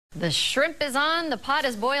The shrimp is on, the pot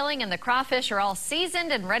is boiling, and the crawfish are all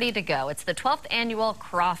seasoned and ready to go. It's the 12th annual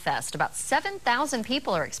Crawfest. About 7,000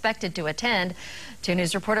 people are expected to attend. 2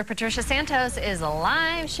 News reporter Patricia Santos is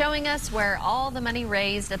live showing us where all the money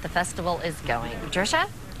raised at the festival is going. Patricia?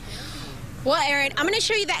 Well, Erin, I'm going to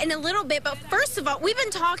show you that in a little bit, but first of all, we've been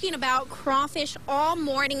talking about crawfish all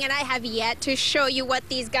morning, and I have yet to show you what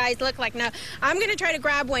these guys look like. Now, I'm going to try to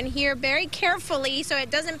grab one here very carefully so it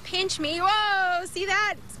doesn't pinch me. Whoa, see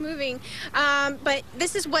that? It's moving. But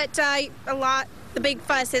this is what the big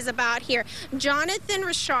fuss is about here. Jonathan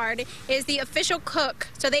Richard is the official cook,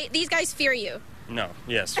 so these guys fear you. No,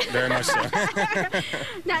 yes, very much so.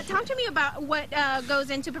 Now, talk to me about what goes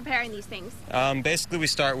into preparing these things. Basically, we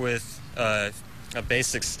start with a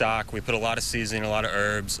basic stock. We put a lot of seasoning, a lot of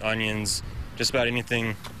herbs, onions, just about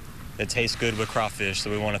anything that tastes good with crawfish that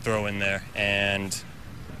we want to throw in there, and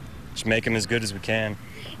just make them as good as we can.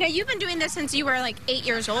 Now, you've been doing this since you were like 8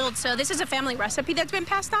 years old, so this is a family recipe that's been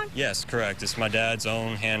passed on? Yes, correct. It's my dad's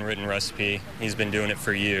own handwritten recipe. He's been doing it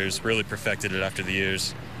for years, really perfected it after the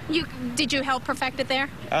years. Did you help perfect it there?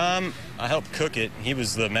 I helped cook it. He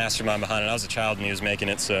was the mastermind behind it. I was a child when he was making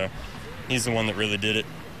it, so he's the one that really did it.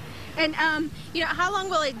 And, you know, how long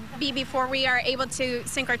will it be before we are able to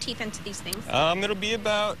sink our teeth into these things? It'll be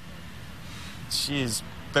about,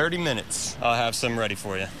 30 minutes. I'll have some ready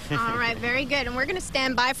for you. All right, very good. And we're going to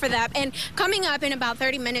stand by for that. And coming up in about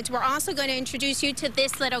 30 minutes, we're also going to introduce you to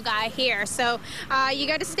this little guy here. So you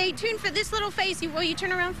got to stay tuned for this little face. Will you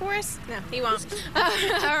turn around for us? No, he won't.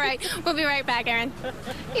 All right, we'll be right back, Erin.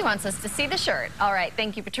 He wants us to see the shirt. All right,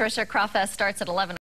 thank you, Patricia. Crawfest starts at 11.